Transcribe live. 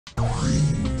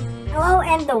Hello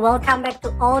and welcome back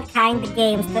to All Kind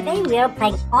Games. Today we are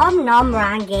playing Nom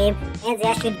Run game and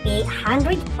there should be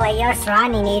 100 players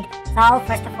running it. So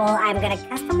first of all I'm gonna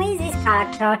customize this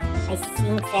character. I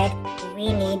think that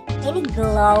we need any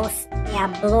gloves,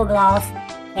 blue gloves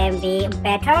can be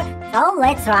better. So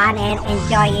let's run and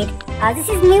enjoy it. This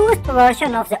is newest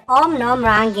version of the Nom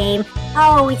Run game.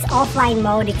 Oh, it's offline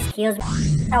mode, excuse me.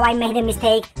 So I made a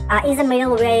mistake. In the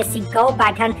middle where you see go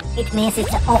button, it means it's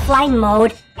offline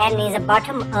mode, and in the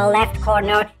bottom left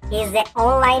corner is the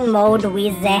online mode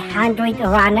with the 100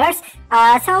 runners.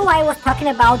 So I was talking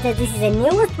about that this is the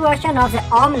newest version of the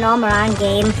Nom Run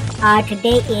game.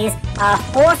 Today is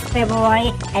 4th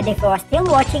February, and if you are still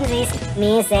watching this,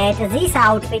 means that this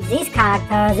outfit, this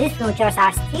character, these features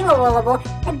are still available.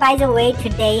 And by the way,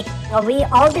 today we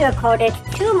already recorded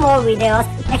 2 more videos.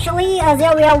 Actually,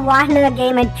 there were 1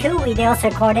 game and 2 videos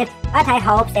recorded, but I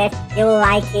hope that you will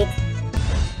like it.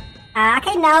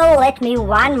 Okay, now let me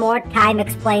one more time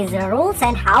explain the rules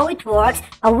and how it works.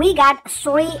 We got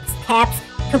 3 steps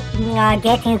to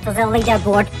get into the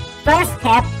leaderboard. First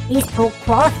step is to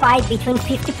qualify between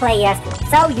 50 players.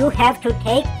 So you have to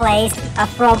take place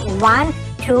from 1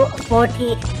 to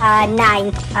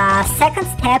 49. Second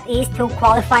step is to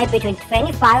qualify between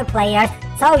 25 players.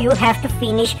 So you have to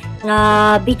finish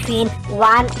between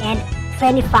 1 and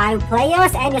 25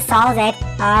 players, and you saw that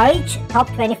reach top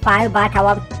 25, but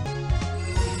our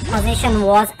position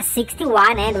was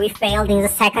 61 and we failed in the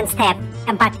second step.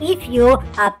 But if you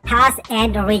pass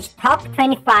and reach top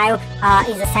 25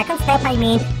 in the second step, I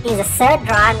mean in the third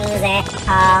run, in the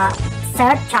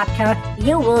third chapter,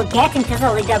 you will get into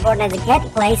the leaderboard and get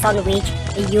place on which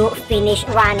you finish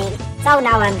running. So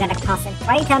now I'm gonna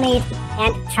concentrate on it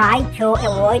and try to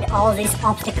avoid all these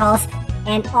obstacles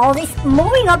and all these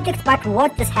moving objects. But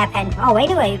what just happened? Oh,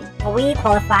 anyway, we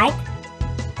qualified.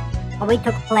 We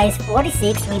took place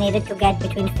 46. We needed to get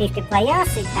between 50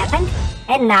 players. It happened.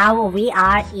 And now we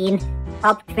are in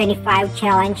top 25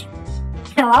 challenge.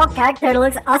 Our character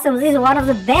looks awesome. This is one of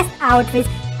the best outfits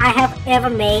I have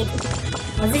ever made.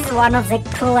 This is one of the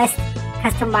coolest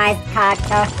customized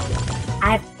character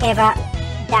I've ever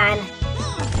done.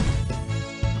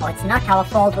 Oh, it's not our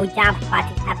fault we jumped, but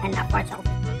it happened unfortunately.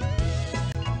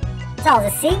 So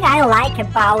the thing I like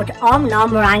about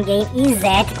Nom Run game is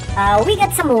that we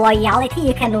get some loyalty.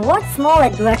 You can watch small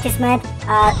advertisement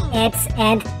ads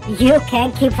and you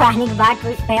can keep running, but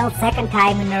we failed second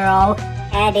time in a row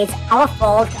and it's our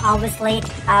fault obviously,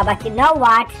 but you know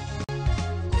what?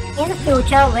 In the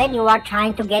future, when you are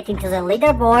trying to get into the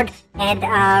leaderboard and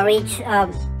reach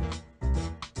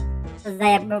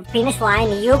the finish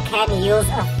line, you can use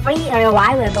a free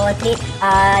revivability.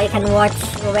 You can watch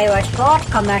very short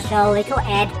commercial, little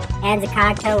ad, and the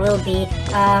character will be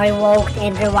revoked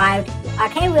and revived.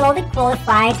 Okay, we already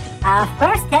qualified.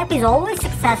 First step is always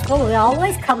successful, we're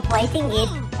always completing it,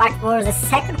 but for the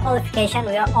second qualification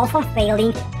we are often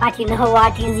failing. But you know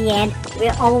what, in the end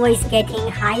we're always getting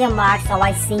higher marks, so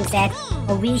I think that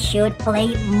we should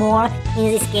play more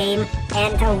in this game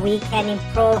and we can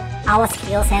improve our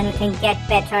skills and we can get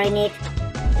better in it.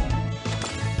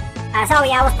 So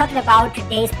yeah, I was talking about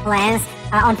today's plans.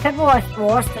 On February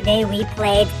 4th, today we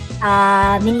played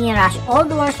Mini Rush old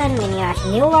version, Mini Rush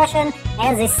new version,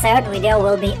 and this third video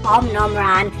will be Nom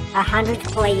Run 100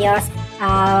 players.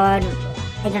 I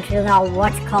don't really know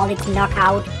what's called it,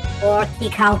 knockout or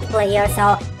kick out player.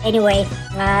 So anyway,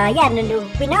 yeah,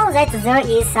 we know that there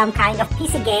is some kind of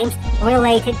PC games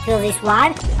related to this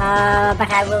one,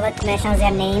 but I will not mention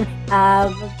their name.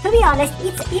 To be honest,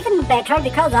 it's even better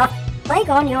because of playing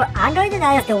on your Android and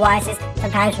iOS devices.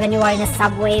 Sometimes when you are in a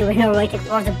subway, when you're waiting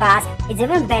for the bus, it's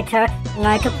even better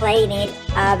to play in it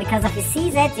because of you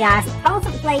see that there are tons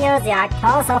of players, there are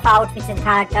tons of outfits and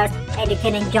characters, and you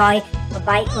can enjoy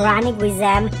by running with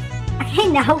them. Okay,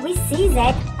 now we see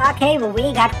that, okay,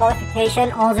 we got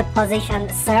qualification on the position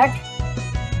third.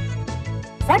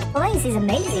 Third place is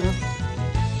amazing.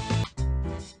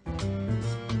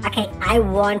 Okay, I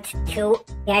want to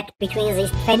get between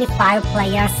these 25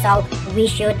 players, so we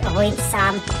should reach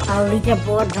some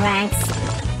leaderboard ranks.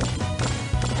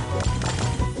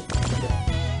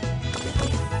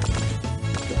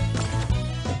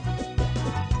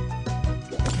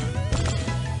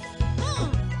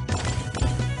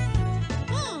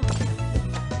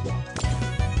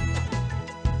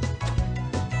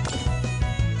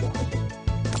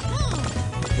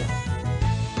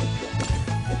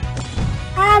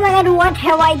 Oh my god, what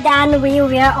have I done? We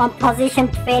were on position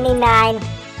 29.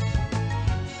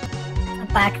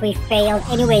 But we failed.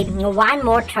 Anyway, one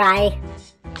more try.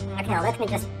 Okay, let me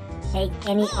just take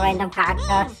any random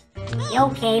character.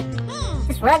 Okay,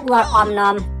 just regular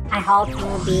Nom. I hope you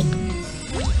will be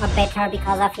better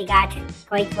because of you got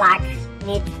great luck in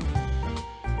it.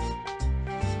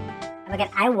 Again,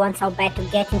 I want so bad to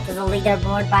get into the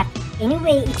leaderboard, but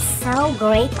anyway, it's so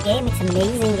great game, it's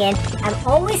amazing, and I'm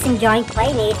always enjoying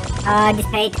playing it,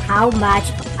 despite how much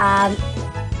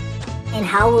and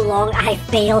how long I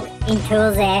fail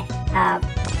into the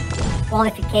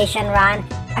qualification run.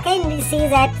 Okay, you see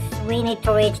that we need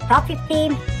to reach top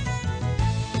 15,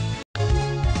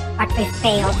 but we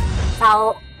failed.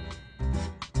 So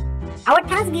our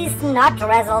task is not to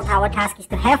result, our task is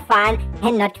to have fun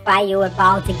and notify you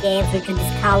about the games which you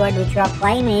discovered, which you are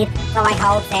playing it. So I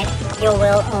hope that you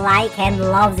will like and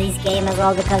love this game as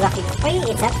well, because of it's free,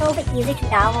 it's absolutely easy to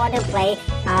download and play.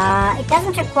 It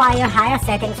doesn't require higher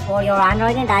settings for your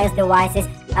Android and iOS devices.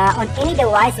 On any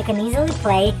device you can easily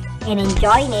play and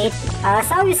enjoy it.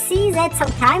 So you see that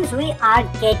sometimes we are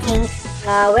getting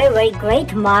very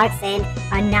great marks and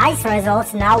nice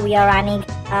results. Now we are running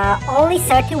only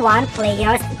 31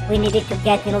 players. We needed to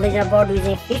get in leaderboard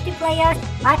within 50 players,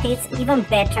 but it's even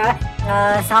better.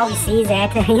 So we see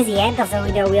that in the end of the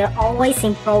video we are always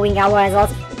improving our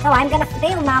results. So I'm gonna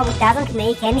fail now, it doesn't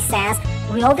make any sense.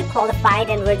 We already qualified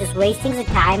and we're just wasting the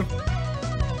time.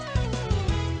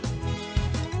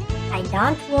 I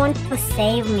don't want to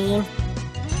save me.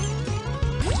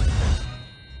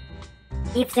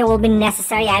 If there will be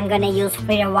necessary, I'm gonna use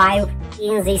free revive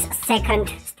in this second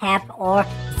step or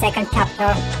second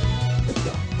chapter.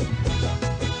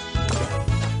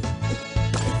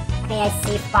 Okay, I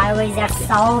see fireways, there are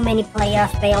so many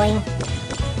players failing.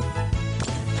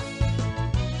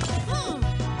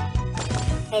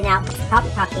 Okay, now stop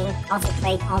talking,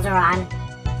 concentrate on the run,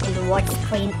 and watch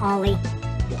screen only.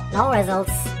 No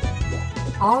results,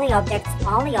 only objects,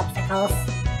 only obstacles,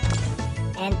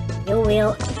 and you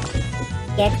will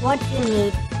get what you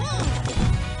need.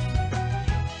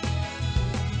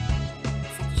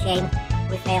 Such a shame,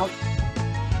 we failed.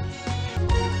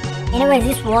 Anyway,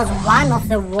 this was one of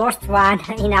the worst runs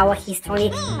in our history,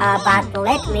 but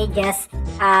let me just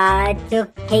to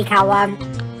take our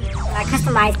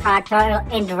customized character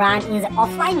and run in the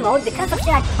offline mode, because of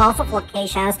there are tons of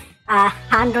locations,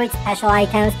 100 special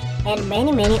items, and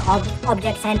many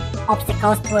objects and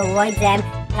obstacles to avoid them.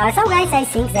 So guys, I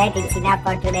think that it's enough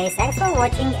for today. Thanks for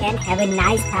watching and have a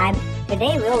nice time.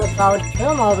 Today we'll upload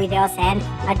 2 more videos and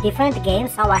different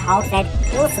games, so I hope that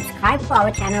you'll subscribe to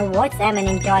our channel, watch them and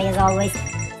enjoy as always.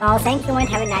 So thank you and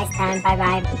have a nice time. Bye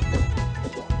bye.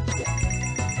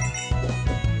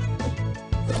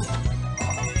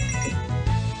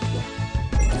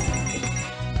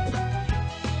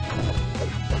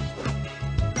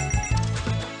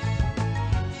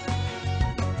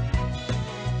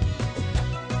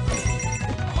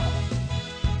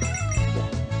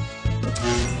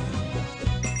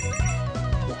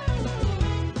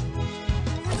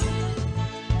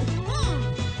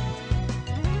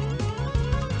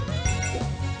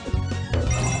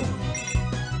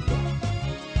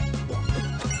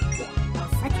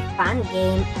 Fun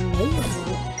game,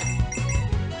 amazing.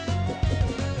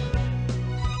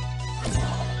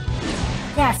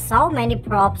 There are so many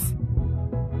props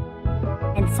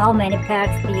and so many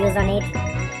perks to use on it.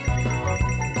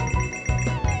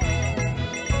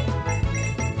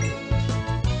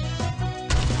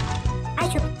 I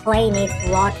should play it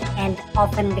a lot and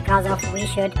often, because of we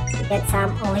should get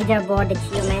some leaderboard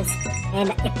achievements and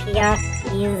appear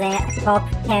in the top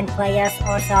 10 players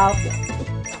or so.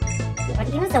 But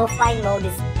even the offline mode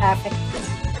is perfect.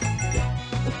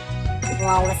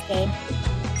 Flawless game.